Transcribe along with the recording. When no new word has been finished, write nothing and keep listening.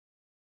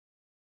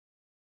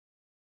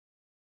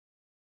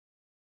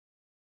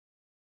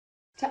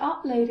To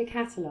upload a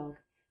catalogue,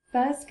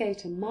 first go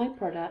to My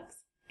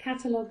Products,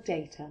 Catalogue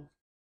Data.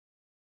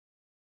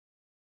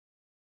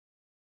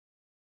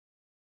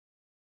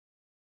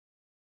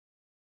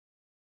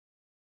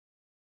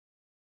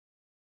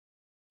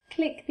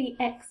 Click the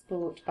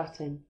Export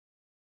button.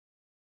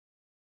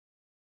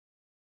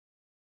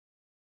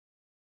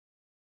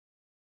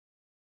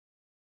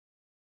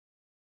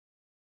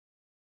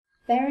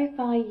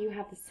 Verify you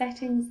have the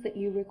settings that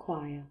you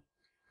require,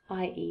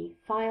 i.e.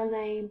 file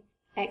name,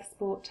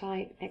 export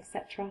type,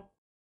 etc.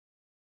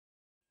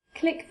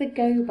 Click the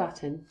Go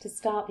button to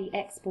start the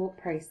export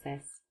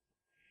process.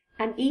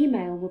 An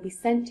email will be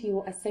sent to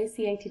your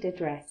associated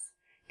address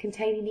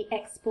containing the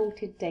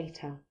exported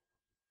data.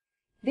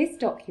 This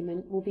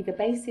document will be the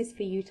basis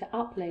for you to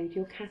upload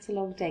your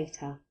catalogue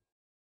data.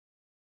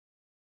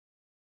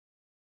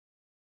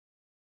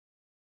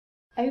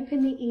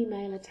 Open the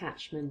email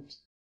attachment.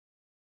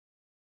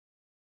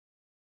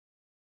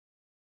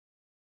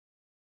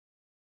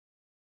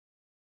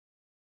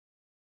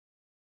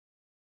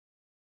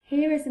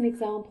 Here is an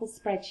example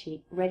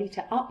spreadsheet ready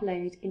to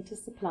upload into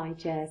Supply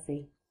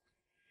Jersey.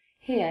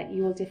 Here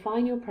you will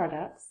define your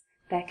products,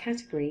 their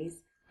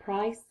categories,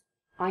 price,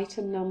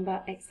 item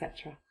number,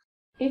 etc.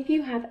 If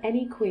you have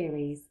any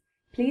queries,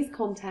 please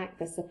contact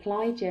the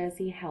Supply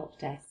Jersey Help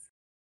Desk.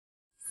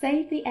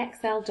 Save the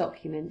Excel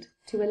document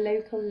to a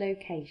local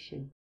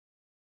location.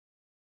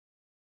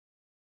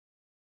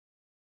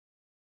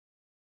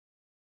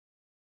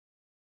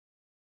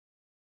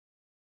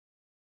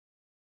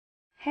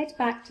 Head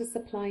back to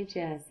Supply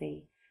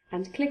Jersey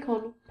and click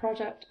on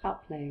Product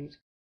Upload.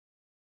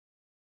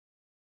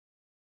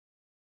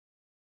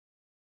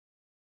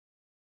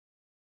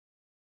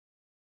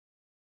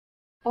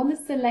 On the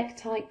Select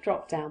Type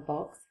drop-down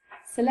box,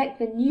 select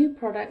the New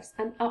Products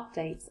and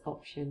Updates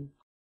option.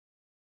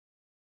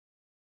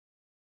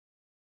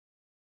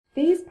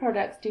 These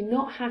products do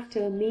not have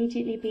to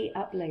immediately be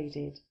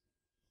uploaded.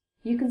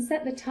 You can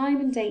set the time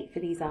and date for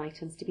these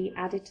items to be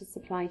added to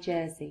Supply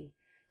Jersey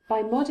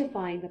by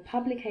modifying the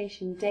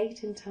publication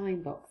date and time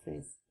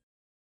boxes.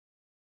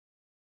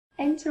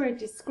 Enter a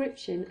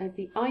description of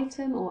the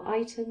item or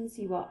items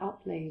you are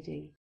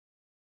uploading.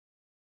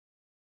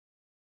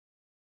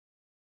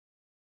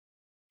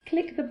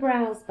 Click the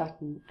Browse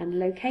button and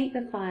locate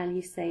the file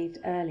you saved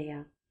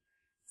earlier.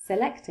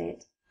 Select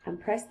it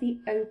and press the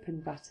Open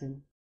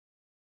button.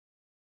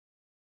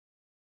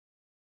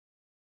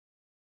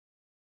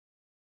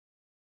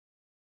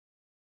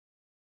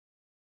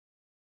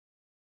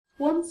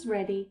 Once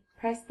ready,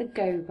 press the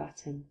Go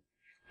button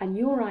and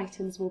your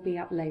items will be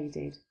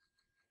uploaded.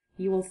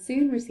 You will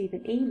soon receive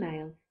an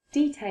email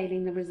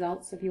detailing the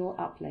results of your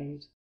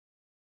upload.